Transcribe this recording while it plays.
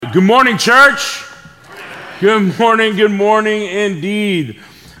Good morning, church. Good morning indeed.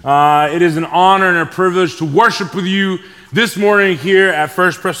 It is an honor and a privilege to worship with you this morning here at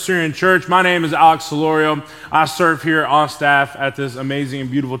First Presbyterian Church. My name is Alex Solorio. I serve here on staff at this amazing and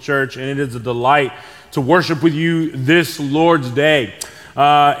beautiful church, and it is a delight to worship with you this Lord's Day.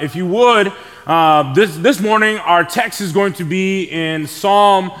 If you would, this morning our text is going to be in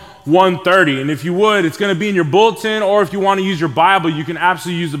Psalm 130, and if you would, it's going to be in your bulletin, or if you want to use your Bible, you can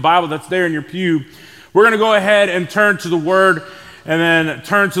absolutely use the Bible that's there in your pew. We're going to go ahead and turn to the Word, and then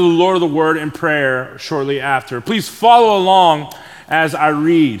turn to the Lord of the Word in prayer shortly after. Please follow along as I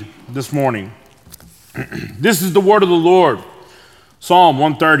read this morning. This is the word of the Lord, Psalm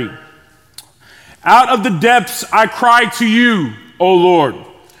 130. Out of the depths I cry to you, O Lord.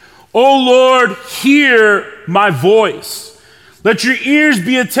 O Lord, hear my voice. Let your ears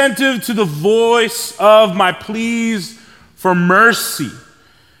be attentive to the voice of my pleas for mercy.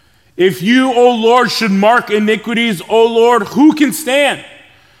 If you, O Lord, should mark iniquities, O Lord, who can stand?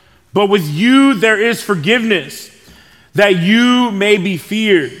 But with you there is forgiveness, that you may be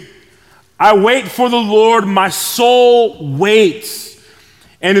feared. I wait for the Lord, my soul waits,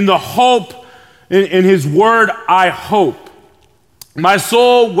 and in his word I hope. My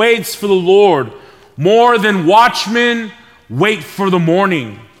soul waits for the Lord, more than watchmen wait for the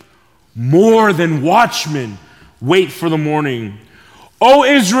morning. More than watchmen wait for the morning. O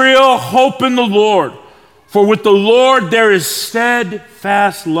Israel, hope in the Lord, for with the Lord there is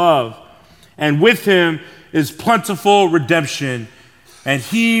steadfast love, and with him is plentiful redemption, and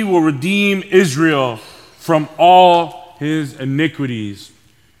he will redeem Israel from all his iniquities.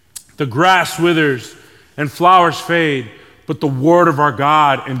 The grass withers and flowers fade, but the word of our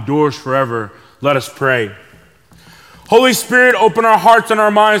God endures forever. Let us pray. Holy Spirit, open our hearts and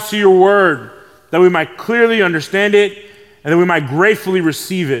our minds to your word, that we might clearly understand it, and that we might gratefully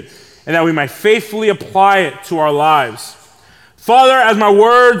receive it, and that we might faithfully apply it to our lives. Father, as my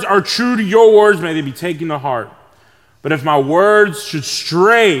words are true to your words, may they be taken to heart. But if my words should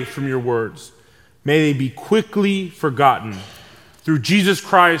stray from your words, may they be quickly forgotten. Through Jesus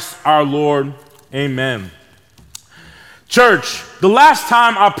Christ our Lord, amen. Church, the last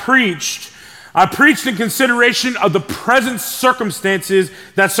time I preached in consideration of the present circumstances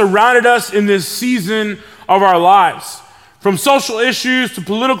that surrounded us in this season of our lives. From social issues to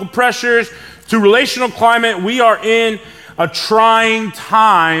political pressures to relational climate, we are in a trying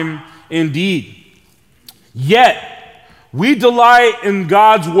time indeed. Yet, we delight in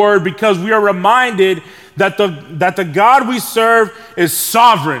God's word because we are reminded that the God we serve is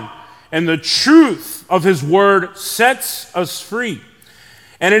sovereign, and the truth of his word sets us free.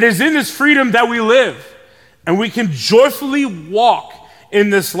 And it is in this freedom that we live, and we can joyfully walk in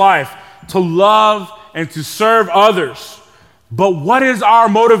this life to love and to serve others. But what is our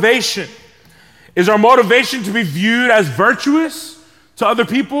motivation? Is our motivation to be viewed as virtuous to other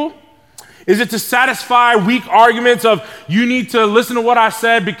people? Is it to satisfy weak arguments of, you need to listen to what I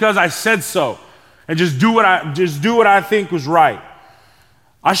said because I said so, and just do what I think was right?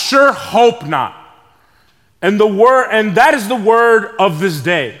 I sure hope not. And that is the word of this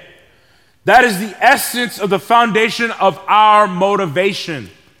day. That is the essence of the foundation of our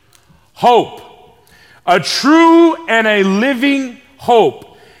motivation. Hope. A true and a living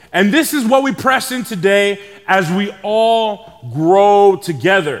hope. And this is what we press in today as we all grow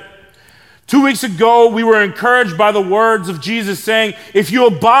together. 2 weeks ago, we were encouraged by the words of Jesus saying, if you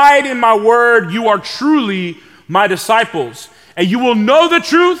abide in my word, you are truly my disciples, and you will know the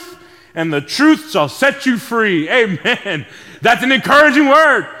truth, and the truth shall set you free. Amen. That's an encouraging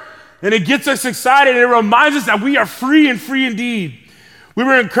word. And it gets us excited. And it reminds us that we are free and free indeed. We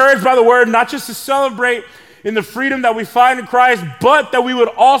were encouraged by the word not just to celebrate in the freedom that we find in Christ, but that we would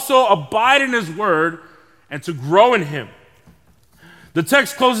also abide in his word and to grow in him. The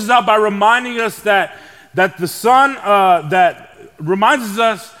text closes out by reminding us that a son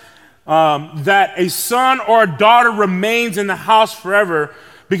or a daughter remains in the house forever,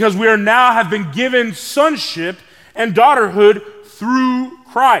 because we are now have been given sonship and daughterhood through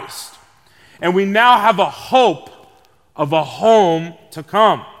Christ. And we now have a hope of a home to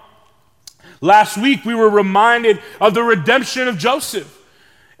come. Last week, we were reminded of the redemption of Joseph,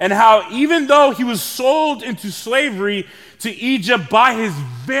 and how even though he was sold into slavery to Egypt by his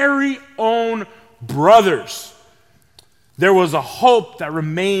very own brothers, there was a hope that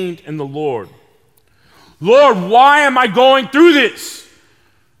remained in the Lord. Lord, why am I going through this?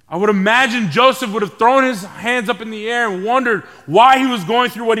 I would imagine Joseph would have thrown his hands up in the air and wondered why he was going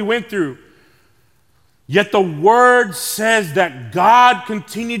through what he went through. Yet the word says that God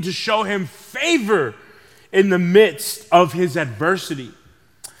continued to show him favor in the midst of his adversity.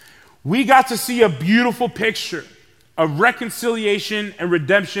 we got to see a beautiful picture of reconciliation and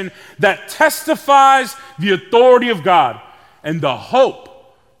redemption that testifies the authority of God and the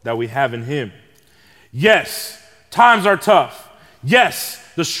hope that we have in him. Yes, times are tough. Yes,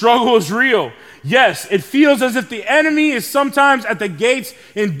 the struggle is real. Yes, it feels as if the enemy is sometimes at the gates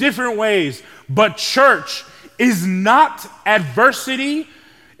in different ways. But church, is not adversity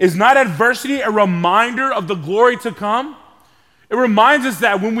a reminder of the glory to come? It reminds us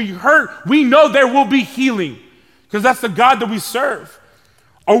that when we hurt, we know there will be healing because that's the God that we serve.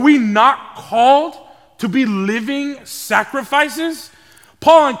 Are we not called to be living sacrifices?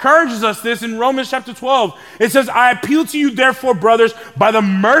 Paul encourages us this in Romans chapter 12. It says, I appeal to you, therefore, brothers, by the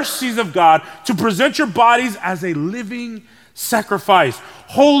mercies of God, to present your bodies as a living sacrifice,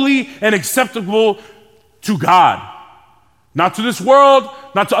 holy and acceptable to God. Not to this world,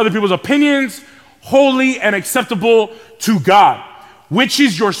 not to other people's opinions, holy and acceptable to God, which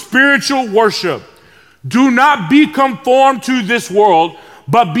is your spiritual worship. Do not be conformed to this world,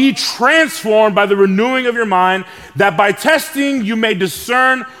 but be transformed by the renewing of your mind, that by testing you may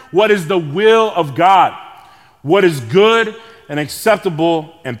discern what is the will of God, what is good and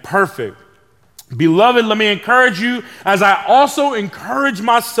acceptable and perfect. Beloved, let me encourage you, as I also encourage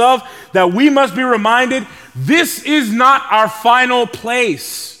myself, that we must be reminded this is not our final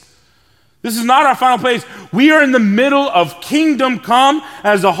place. This is not our final place. We are in the middle of kingdom come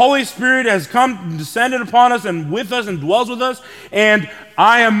as the Holy Spirit has come and descended upon us and with us and dwells with us. And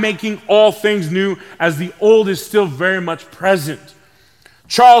I am making all things new as the old is still very much present.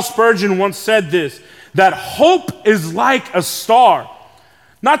 Charles Spurgeon once said this, that hope is like a star,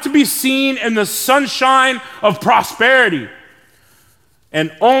 not to be seen in the sunshine of prosperity,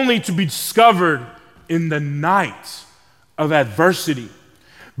 and only to be discovered in the night of adversity.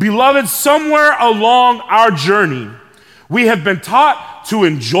 Beloved, somewhere along our journey, we have been taught to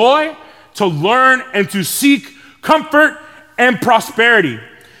enjoy, to learn, and to seek comfort and prosperity.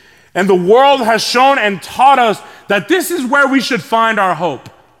 And the world has shown and taught us that this is where we should find our hope.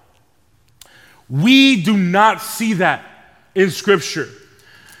 We do not see that in Scripture.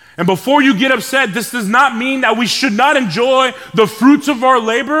 And before you get upset, this does not mean that we should not enjoy the fruits of our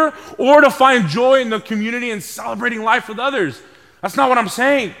labor or to find joy in the community and celebrating life with others. That's not what I'm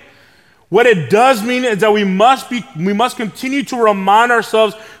saying. What it does mean is that we must continue to remind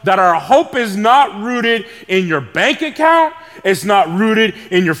ourselves that our hope is not rooted in your bank account. It's not rooted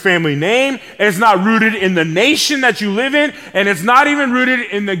in your family name. It's not rooted in the nation that you live in. And it's not even rooted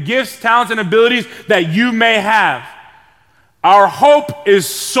in the gifts, talents, and abilities that you may have. Our hope is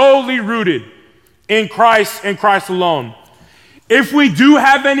solely rooted in Christ and Christ alone. If we do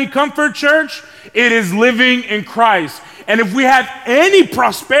have any comfort, church, it is living in Christ. And if we have any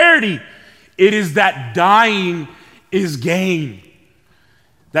prosperity, it is that dying is gain.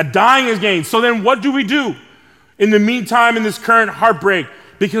 That dying is gain. So then what do we do in the meantime in this current heartbreak?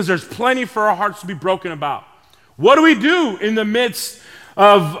 Because there's plenty for our hearts to be broken about. What do we do in the midst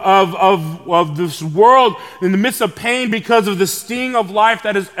of this world, in the midst of pain because of the sting of life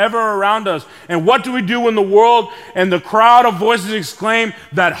that is ever around us? And what do we do when the world and the crowd of voices exclaim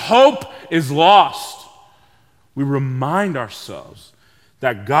that hope is lost? We remind ourselves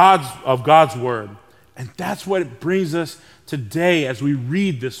that God's word. And that's what it brings us today as we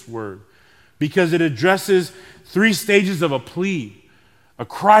read this word, because it addresses 3 stages of a plea, a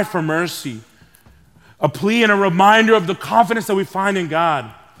cry for mercy, a plea and a reminder of the confidence that we find in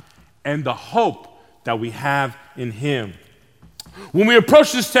God, and the hope that we have in him. When we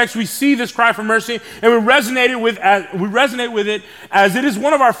approach this text, we see this cry for mercy, and we resonate with it as it is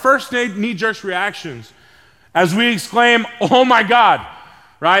one of our first knee-jerk reactions. As we exclaim, oh my God,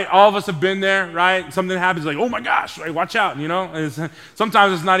 right? All of us have been there, right? Something happens like, oh my gosh, right? Watch out, you know? And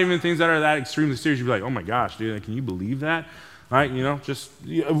sometimes it's not even things that are that extremely serious. You'd be like, oh my gosh, dude, can you believe that? Right? You know, just,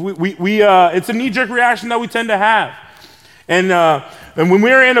 it's a knee-jerk reaction that we tend to have. And when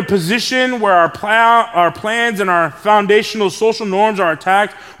we're in a position where our plans and our foundational social norms are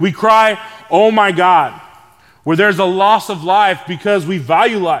attacked, we cry, oh my God. Where there's a loss of life because we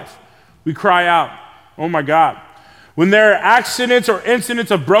value life, we cry out, oh my God. When there are accidents or incidents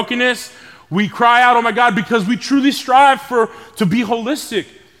of brokenness, we cry out, oh my God, because we truly strive to be holistic.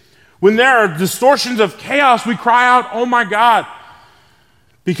 When there are distortions of chaos, we cry out, oh my God,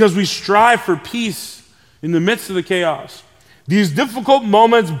 because we strive for peace in the midst of the chaos. These difficult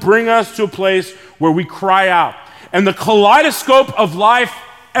moments bring us to a place where we cry out, and the kaleidoscope of life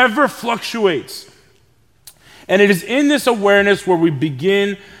ever fluctuates. And it is in this awareness where we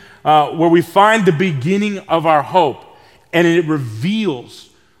find the beginning of our hope, and it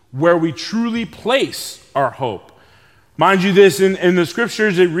reveals where we truly place our hope. Mind you, this in the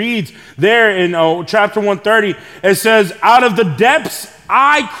scriptures, it reads there in chapter 130, it says, out of the depths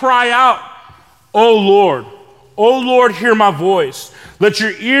I cry out, O Lord, hear my voice. Let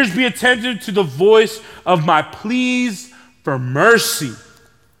your ears be attentive to the voice of my pleas for mercy.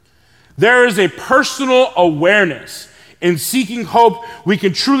 There is a personal awareness in seeking hope we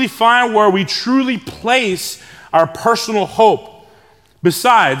can truly find where we truly place our personal hope.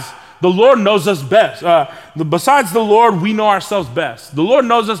 Besides, the Lord knows us best. Besides the Lord, we know ourselves best. The Lord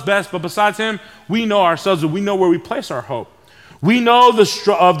knows us best, but besides him, we know ourselves and we know where we place our hope. We know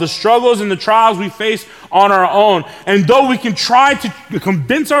of the struggles and the trials we face on our own. And though we can try to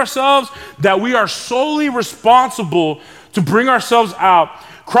convince ourselves that we are solely responsible to bring ourselves out,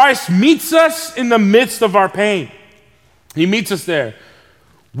 Christ meets us in the midst of our pain. He meets us there.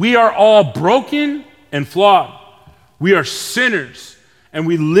 We are all broken and flawed. We are sinners, and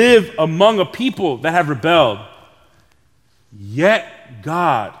we live among a people that have rebelled. Yet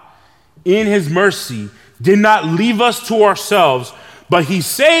God, in his mercy, did not leave us to ourselves, but he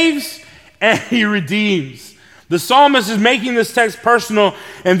saves and he redeems. The psalmist is making this text personal,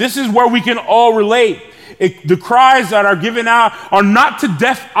 and this is where we can all relate. The cries that are given out are not to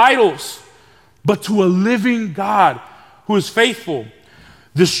deaf idols, but to a living God who is faithful.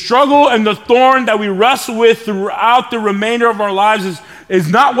 The struggle and the thorn that we wrestle with throughout the remainder of our lives is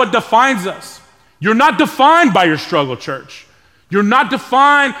not what defines us. You're not defined by your struggle, church. You're not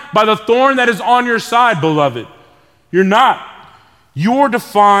defined by the thorn that is on your side, beloved. You're not. You're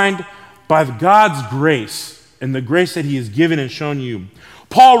defined by God's grace and the grace that he has given and shown you.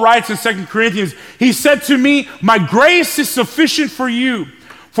 Paul writes in 2 Corinthians, he said to me, my grace is sufficient for you,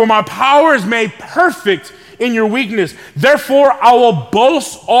 for my power is made perfect in your weakness. Therefore, I will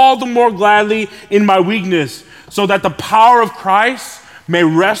boast all the more gladly in my weakness, so that the power of Christ may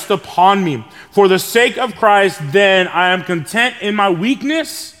rest upon me. For the sake of Christ, then, I am content in my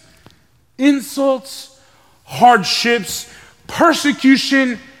weakness, insults, hardships,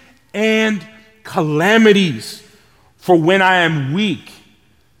 persecution, and calamities. For when I am weak,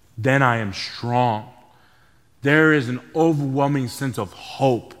 then I am strong. There is an overwhelming sense of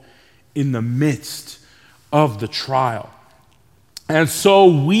hope in the midst of the trial. And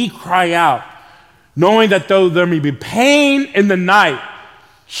so we cry out, knowing that though there may be pain in the night,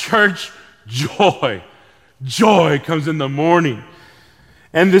 church, joy comes in the morning.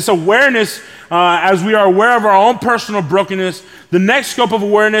 And this awareness, as we are aware of our own personal brokenness, the next scope of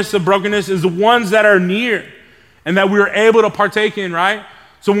awareness of brokenness is the ones that are near and that we are able to partake in, right?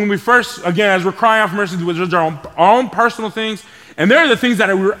 So when we first, again, as we're crying out for mercy, there's our own personal things, and there are the things that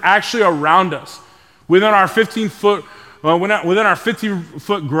are actually around us, within our 15-foot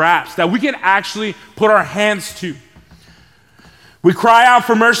grasp, that we can actually put our hands to. We cry out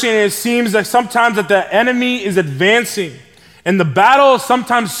for mercy, and it seems like sometimes that the enemy is advancing, and the battle is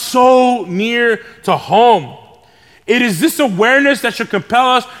sometimes so near to home. It is this awareness that should compel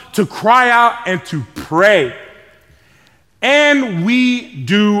us to cry out and to pray. And we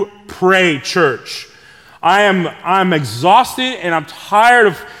do pray, church. I'm exhausted and I'm tired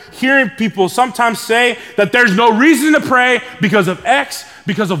of hearing people sometimes say that there's no reason to pray because of X,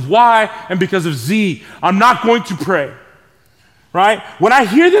 because of Y, and because of Z. I'm not going to pray, right? When I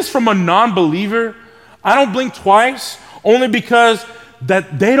hear this from a non-believer, I don't blink twice, only because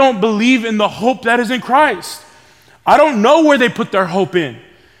that they don't believe in the hope that is in Christ. I don't know where they put their hope in.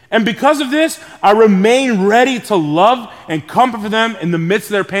 And because of this, I remain ready to love and comfort them in the midst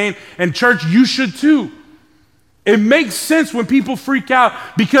of their pain. And church, you should too. It makes sense when people freak out,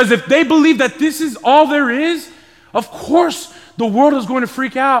 because if they believe that this is all there is, of course the world is going to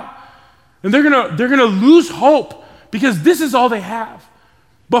freak out. And they're gonna lose hope, because this is all they have.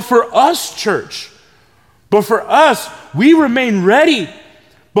 But for us, church, we remain ready.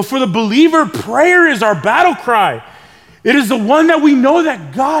 But for the believer, prayer is our battle cry. It is the one that we know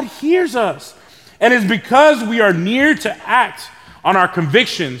that God hears us. And it's because we are near to act on our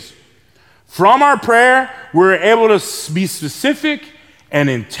convictions. From our prayer, we're able to be specific and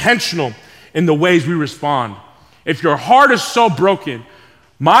intentional in the ways we respond. If your heart is so broken,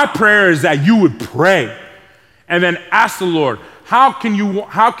 my prayer is that you would pray and then ask the Lord, how can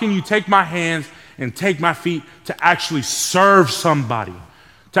you take my hands and take my feet to actually serve somebody,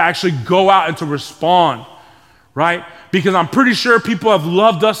 to actually go out and to respond, right? Because I'm pretty sure people have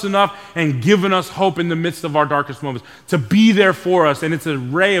loved us enough and given us hope in the midst of our darkest moments to be there for us, and it's a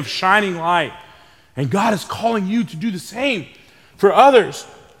ray of shining light. And God is calling you to do the same for others.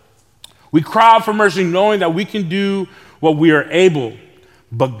 We cry out for mercy knowing that we can do what we are able,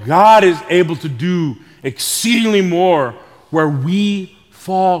 but God is able to do exceedingly more where we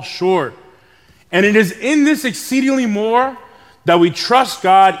fall short. And it is in this exceedingly more that we trust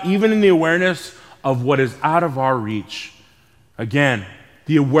God, even in the awareness of what is out of our reach. Again,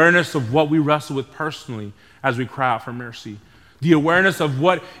 the awareness of what we wrestle with personally as we cry out for mercy. The awareness of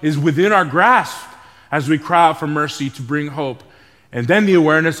what is within our grasp as we cry out for mercy to bring hope. And then the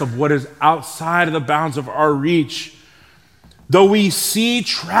awareness of what is outside of the bounds of our reach. Though we see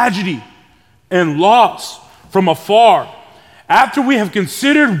tragedy and loss from afar, after we have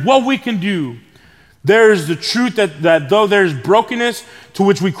considered what we can do, there is the truth that though there is brokenness to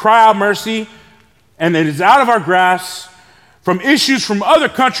which we cry out mercy, and it is out of our grasp, from issues from other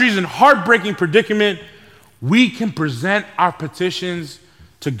countries and heartbreaking predicament, we can present our petitions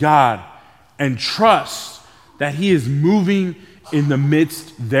to God and trust that He is moving in the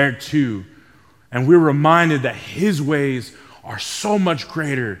midst thereto. And we're reminded that His ways are so much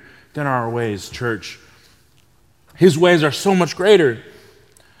greater than our ways, church. His ways are so much greater.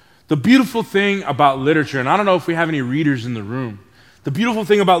 The beautiful thing about literature, and I don't know if we have any readers in the room, the beautiful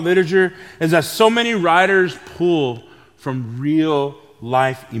thing about literature is that so many writers pull from real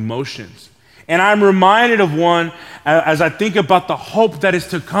life emotions. And I'm reminded of one as I think about the hope that is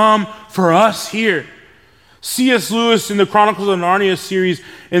to come for us here. C.S. Lewis in the Chronicles of Narnia series,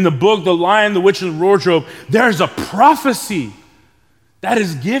 in the book The Lion, the Witch, and the Wardrobe, there's a prophecy that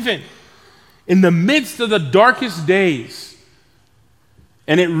is given in the midst of the darkest days.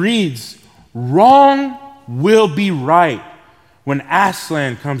 And it reads, "Wrong will be right when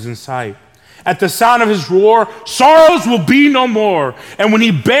Aslan comes in sight. At the sound of his roar, sorrows will be no more. And when he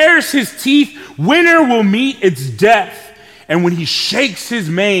bares his teeth, winter will meet its death. And when he shakes his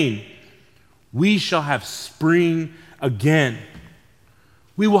mane, we shall have spring again."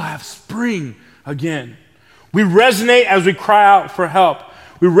 We will have spring again. We resonate as we cry out for help.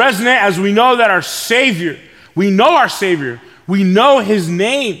 We resonate as we know that our Savior, we know His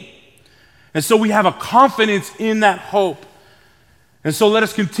name. And so we have a confidence in that hope. And so let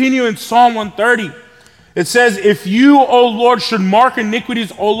us continue in Psalm 130. It says, "If you, O Lord, should mark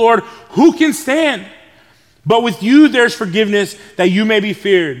iniquities, O Lord, who can stand? But with you there's forgiveness, that you may be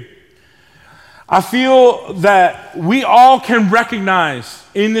feared." I feel that we all can recognize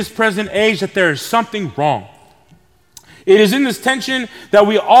in this present age that there is something wrong. It is in this tension that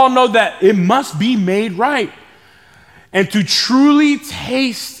we all know that it must be made right. And to truly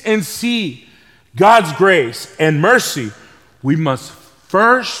taste and see God's grace and mercy, we must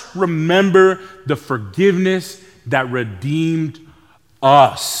first remember the forgiveness that redeemed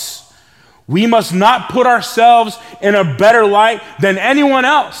us. We must not put ourselves in a better light than anyone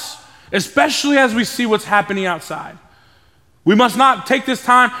else, especially as we see what's happening outside. We must not take this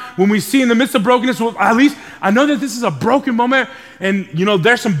time when we see in the midst of brokenness, well, at least I know that this is a broken moment and,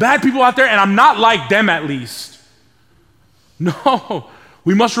 there's some bad people out there and I'm not like them at least. No,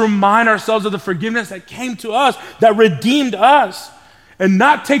 we must remind ourselves of the forgiveness that came to us, that redeemed us, and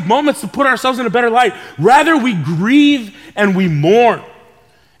not take moments to put ourselves in a better light. Rather, we grieve and we mourn,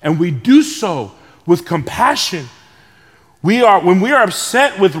 and we do so with compassion. When we are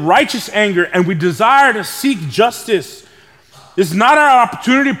upset with righteous anger and we desire to seek justice, it's not our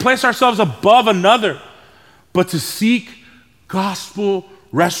opportunity to place ourselves above another, but to seek gospel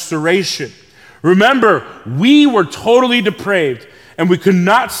restoration. Remember, we were totally depraved and we could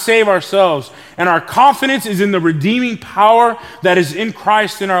not save ourselves. And our confidence is in the redeeming power that is in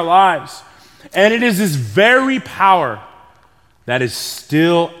Christ in our lives. And it is this very power that is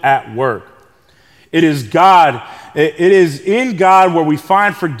still at work. It is God. It is in God where we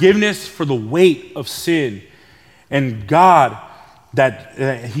find forgiveness for the weight of sin. And God,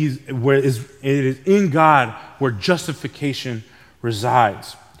 it is in God where justification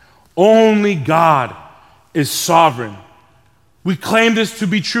resides. Only God is sovereign. We claim this to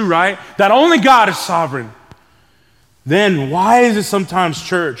be true, right? That only God is sovereign. Then why is it sometimes,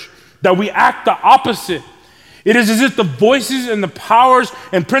 church, that we act the opposite? It is as if the voices and the powers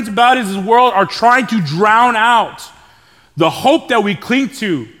and principalities of the world are trying to drown out the hope that we cling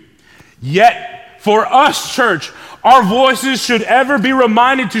to. Yet, for us, church, our voices should ever be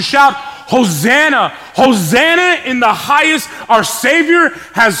reminded to shout, "Hosanna, Hosanna in the highest. Our Savior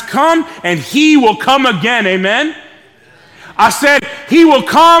has come and He will come again." Amen? I said, He will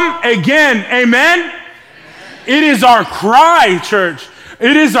come again. Amen? It is our cry, church.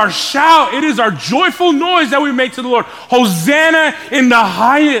 It is our shout. It is our joyful noise that we make to the Lord. Hosanna in the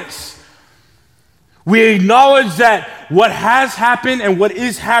highest. We acknowledge that what has happened and what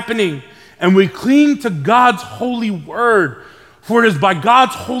is happening, and we cling to God's holy word. For it is by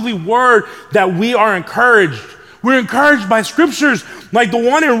God's holy word that we are encouraged. We're encouraged by scriptures like the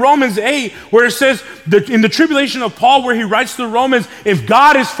one in Romans 8, where it says that in the tribulation of Paul, where he writes to the Romans, if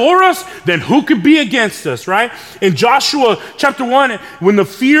God is for us, then who could be against us, right? In Joshua chapter 1, when the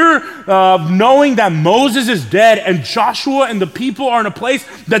fear of knowing that Moses is dead and Joshua and the people are in a place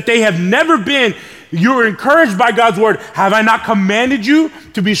that they have never been, you are encouraged by God's word. Have I not commanded you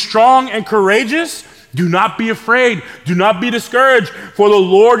to be strong and courageous? Do not be afraid. Do not be discouraged, for the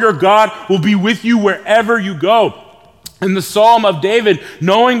Lord your God will be with you wherever you go. In the Psalm of David,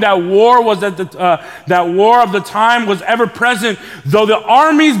 knowing that war was that war of the time was ever present, though the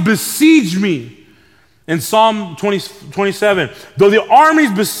armies besiege me. In Psalm 27, though the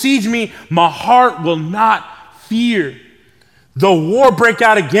armies besiege me, my heart will not fear. Though war break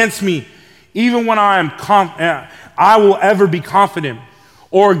out against me, even when I will ever be confident.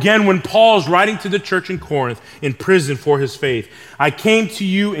 Or again, when Paul is writing to the church in Corinth, in prison for his faith, I came to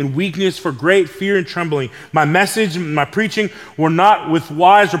you in weakness for great fear and trembling. My message and my preaching were not with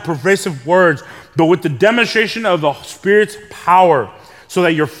wise or persuasive words, but with the demonstration of the Spirit's power, so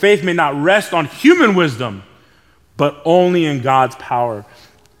that your faith may not rest on human wisdom, but only in God's power.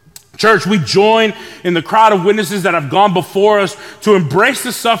 Church, we join in the crowd of witnesses that have gone before us to embrace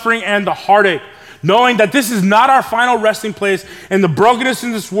the suffering and the heartache, knowing that this is not our final resting place, and the brokenness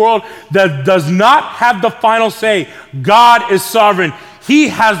in this world that does not have the final say. God is sovereign. He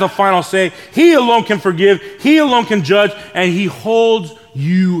has the final say. He alone can forgive. He alone can judge, and he holds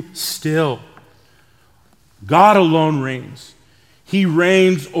you still. God alone reigns. He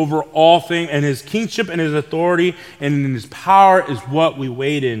reigns over all things, and his kingship and his authority and in his power is what we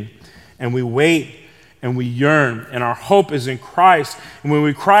wait in. And we wait and we yearn, and our hope is in Christ. And when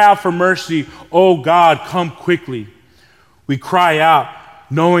we cry out for mercy, oh God, come quickly, we cry out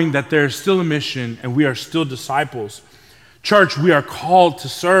knowing that there is still a mission and we are still disciples. Church, we are called to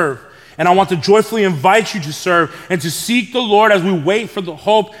serve. And I want to joyfully invite you to serve and to seek the Lord as we wait for the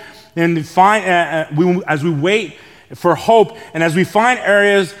hope and find, as we wait for hope and as we find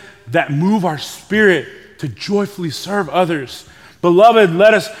areas that move our spirit to joyfully serve others. Beloved,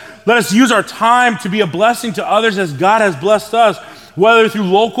 let us use our time to be a blessing to others as God has blessed us, whether through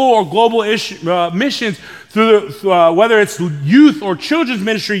local or global missions, whether it's youth or children's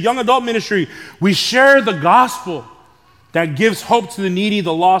ministry, young adult ministry. We share the gospel that gives hope to the needy,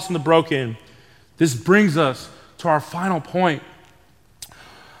 the lost, and the broken. This brings us to our final point.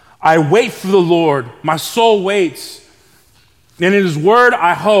 I wait for the Lord. My soul waits. And in his word,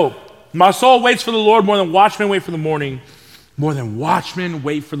 I hope. My soul waits for the Lord more than watchmen wait for the morning. More than watchmen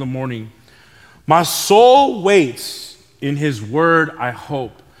wait for the morning. My soul waits in his word, I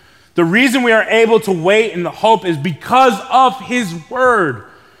hope. The reason we are able to wait in the hope is because of his word.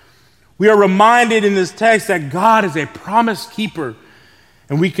 We are reminded in this text that God is a promise keeper,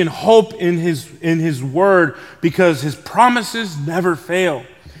 and we can hope in his word because his promises never fail.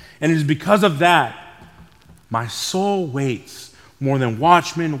 And it is because of that, my soul waits more than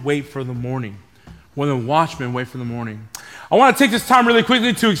watchmen wait for the morning. More than watchmen wait for the morning. I want to take this time really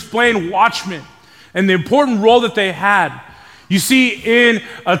quickly to explain watchmen and the important role that they had. You see, in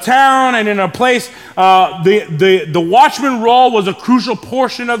a town and in a place, the watchman role was a crucial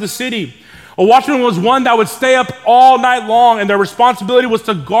portion of the city. A watchman was one that would stay up all night long, and their responsibility was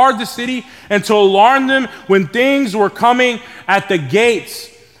to guard the city and to alarm them when things were coming at the gates,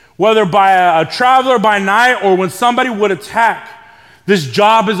 whether by a traveler by night or when somebody would attack. This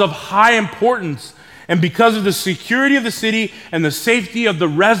job is of high importance. And because of the security of the city and the safety of the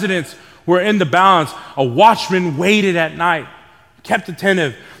residents were in the balance, a watchman waited at night, kept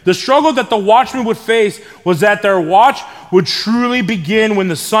attentive. The struggle that the watchman would face was that their watch would truly begin when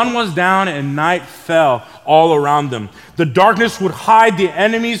the sun was down and night fell all around them. The darkness would hide the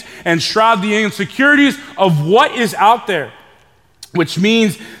enemies and shroud the insecurities of what is out there, which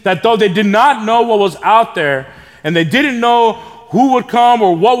means that though they did not know what was out there and they didn't know who would come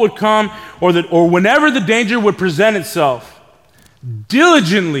or what would come, or whenever the danger would present itself,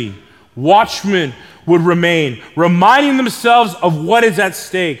 diligently watchmen would remain, reminding themselves of what is at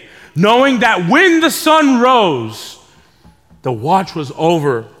stake, knowing that when the sun rose, the watch was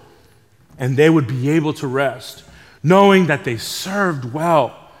over and they would be able to rest, knowing that they served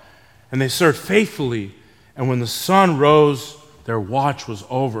well and they served faithfully, and when the sun rose, their watch was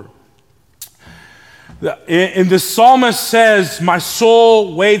over. And the psalmist says, my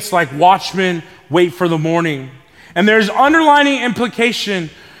soul waits like watchmen wait for the morning. And there's underlining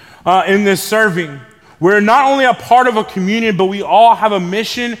implication in this serving. We're not only a part of a communion, but we all have a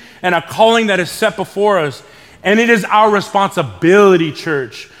mission and a calling that is set before us. And it is our responsibility,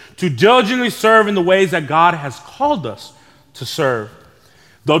 church, to diligently serve in the ways that God has called us to serve.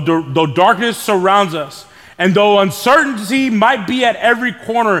 Though darkness surrounds us And though uncertainty might be at every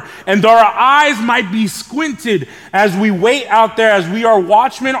corner, and though our eyes might be squinted as we wait out there, as we are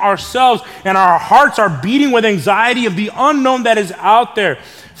watchmen ourselves, and our hearts are beating with anxiety of the unknown that is out there,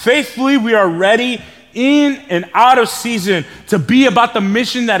 faithfully we are ready in and out of season to be about the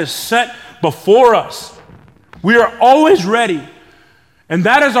mission that is set before us. We are always ready. And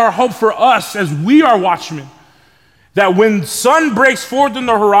that is our hope for us as we are watchmen. That when sun breaks forth on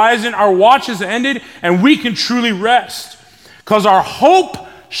the horizon, our watch is ended and we can truly rest. Because our hope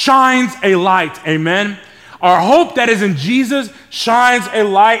shines a light, amen? Our hope that is in Jesus shines a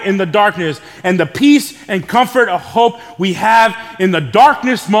light in the darkness. And the peace and comfort of hope we have in the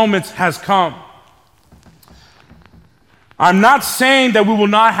darkness moments has come. I'm not saying that we will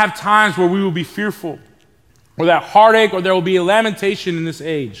not have times where we will be fearful, or that heartache, or there will be a lamentation in this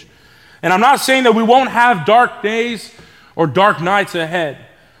age. And I'm not saying that we won't have dark days or dark nights ahead.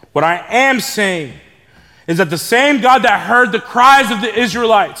 What I am saying is that the same God that heard the cries of the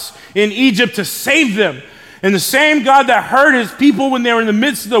Israelites in Egypt to save them, and the same God that heard his people when they were in the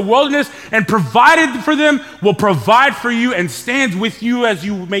midst of the wilderness and provided for them, will provide for you and stands with you as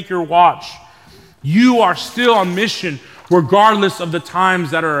you make your watch. You are still on mission regardless of the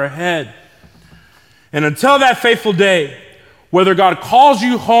times that are ahead. And until that faithful day, whether God calls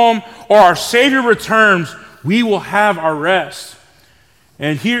you home or our Savior returns, we will have our rest.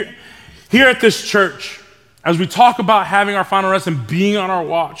 And here at this church, as we talk about having our final rest and being on our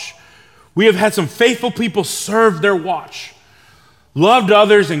watch, we have had some faithful people serve their watch, loved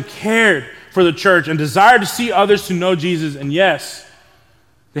others and cared for the church and desired to see others to know Jesus. And yes,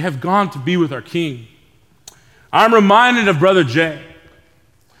 they have gone to be with our King. I'm reminded of Brother Jay,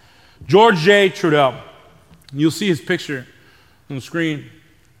 George J. Trudell. You'll see his picture on the screen.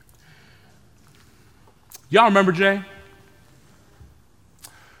 Y'all remember Jay?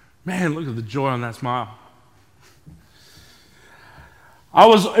 Man, look at the joy on that smile.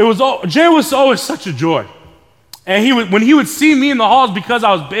 Jay was always such a joy. And when he would see me in the halls, because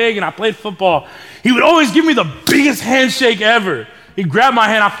I was big and I played football, he would always give me the biggest handshake ever. He'd grab my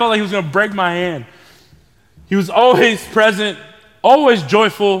hand. I felt like he was going to break my hand. He was always present, always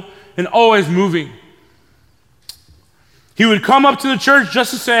joyful, and always moving. He would come up to the church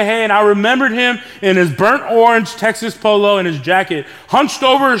just to say hey, and I remembered him in his burnt orange Texas polo and his jacket, hunched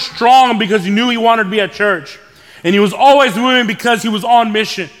over strong because he knew he wanted to be at church. And he was always moving because he was on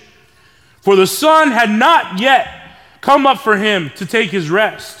mission. For the sun had not yet come up for him to take his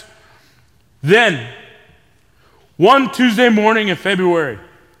rest. Then, one Tuesday morning in February,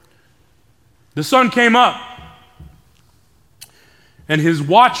 the sun came up and his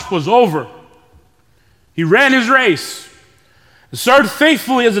watch was over. He ran his race, served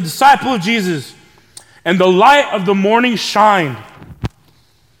faithfully as a disciple of Jesus, and the light of the morning shined.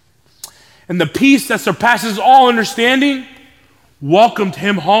 And the peace that surpasses all understanding welcomed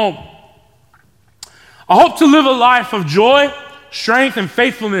him home. I hope to live a life of joy, strength, and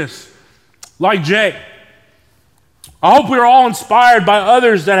faithfulness like Jay. I hope we're all inspired by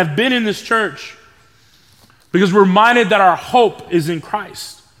others that have been in this church, because we're reminded that our hope is in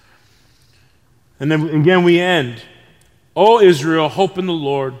Christ. And then again we end. O Israel, hope in the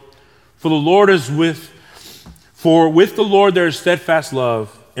Lord, for the Lord is with the Lord there is steadfast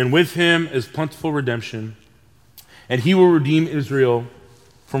love, and with him is plentiful redemption, and he will redeem Israel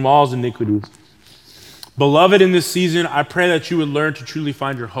from all his iniquities. Beloved, in this season, I pray that you would learn to truly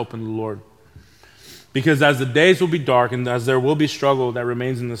find your hope in the Lord. Because as the days will be dark and as there will be struggle that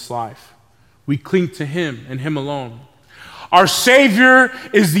remains in this life, we cling to him and him alone. Our Savior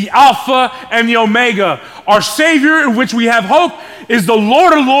is the Alpha and the Omega. Our Savior, in which we have hope, is the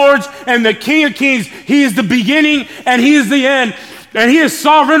Lord of Lords and the King of Kings. He is the beginning and he is the end. And he is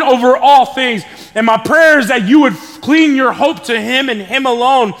sovereign over all things. And my prayer is that you would cling your hope to him and him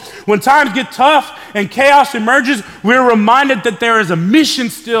alone. When times get tough and chaos emerges, we're reminded that there is a mission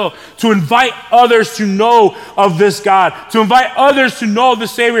still to invite others to know of this God, to invite others to know of the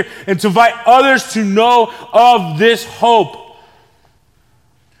Savior, and to invite others to know of this hope.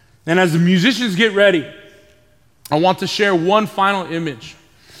 And as the musicians get ready, I want to share one final image.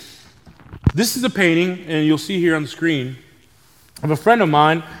 This is a painting, and you'll see here on the screen, of a friend of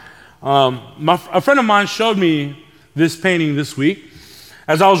mine. A friend of mine showed me this painting this week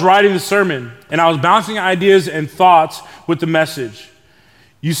as I was writing the sermon, and I was bouncing ideas and thoughts with the message.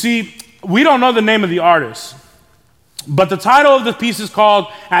 You see, we don't know the name of the artist, but the title of the piece is called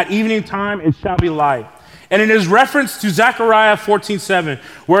At Evening Time It Shall Be Light. And it is reference to Zechariah 14:7,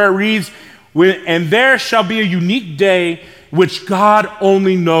 where it reads, and there shall be a unique day which God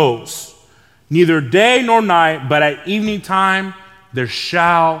only knows, neither day nor night, but at evening time there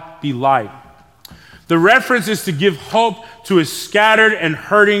shall be light. The reference is to give hope to a scattered and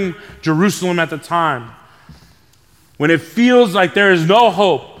hurting Jerusalem at the time. When it feels like there is no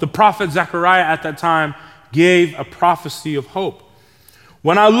hope, the prophet Zechariah at that time gave a prophecy of hope.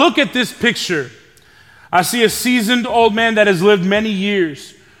 When I look at this picture, I see a seasoned old man that has lived many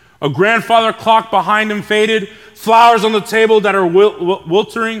years, a grandfather clock behind him faded, flowers on the table that are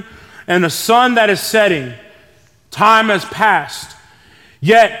wilting, and a sun that is setting. Time has passed.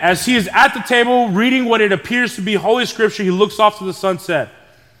 Yet, as he is at the table reading what it appears to be Holy Scripture, he looks off to the sunset,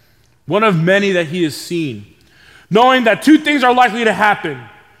 one of many that he has seen, knowing that two things are likely to happen.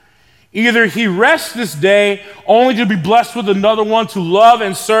 Either he rests this day only to be blessed with another one to love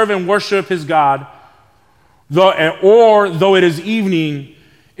and serve and worship his God, or though it is evening,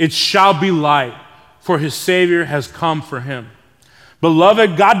 it shall be light, for his Savior has come for him.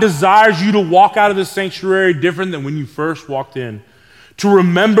 Beloved, God desires you to walk out of the sanctuary different than when you first walked in, to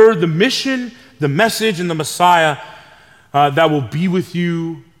remember the mission, the message, and the Messiah that will be with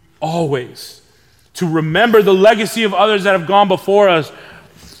you always. To remember the legacy of others that have gone before us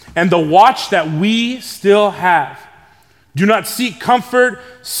and the watch that we still have. Do not seek comfort,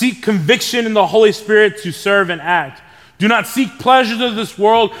 seek conviction in the Holy Spirit to serve and act. Do not seek pleasures of this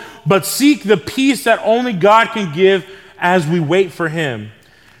world, but seek the peace that only God can give as we wait for him.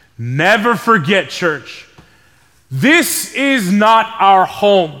 Never forget, church, this is not our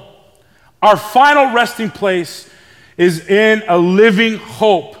home. Our final resting place is in a living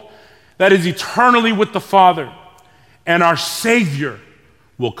hope that is eternally with the Father, and our Savior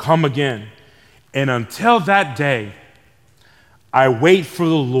will come again. And until that day, I wait for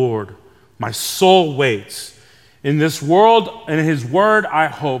the Lord. My soul waits. In this world and in his word, I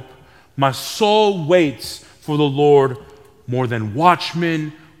hope. My soul waits for the Lord more than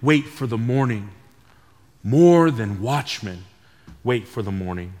watchmen wait for the morning. More than watchmen wait for the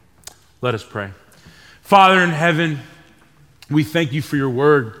morning. Let us pray. Father in heaven, we thank you for your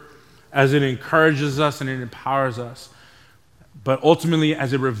word as it encourages us and it empowers us, but ultimately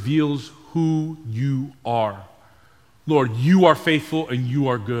as it reveals who you are. Lord, you are faithful and you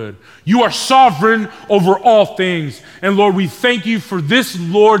are good. You are sovereign over all things. And Lord, we thank you for this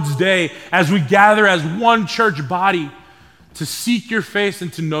Lord's Day as we gather as one church body to seek your face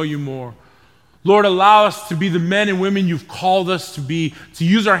and to know you more. Lord, allow us to be the men and women you've called us to be, to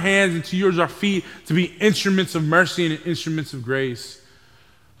use our hands and to use our feet to be instruments of mercy and instruments of grace.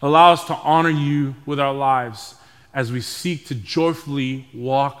 Allow us to honor you with our lives as we seek to joyfully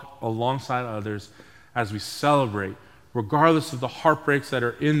walk alongside others as we celebrate, regardless of the heartbreaks that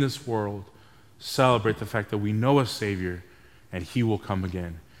are in this world, celebrate the fact that we know a Savior and he will come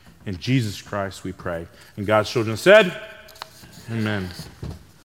again. In Jesus Christ we pray. And God's children said, amen.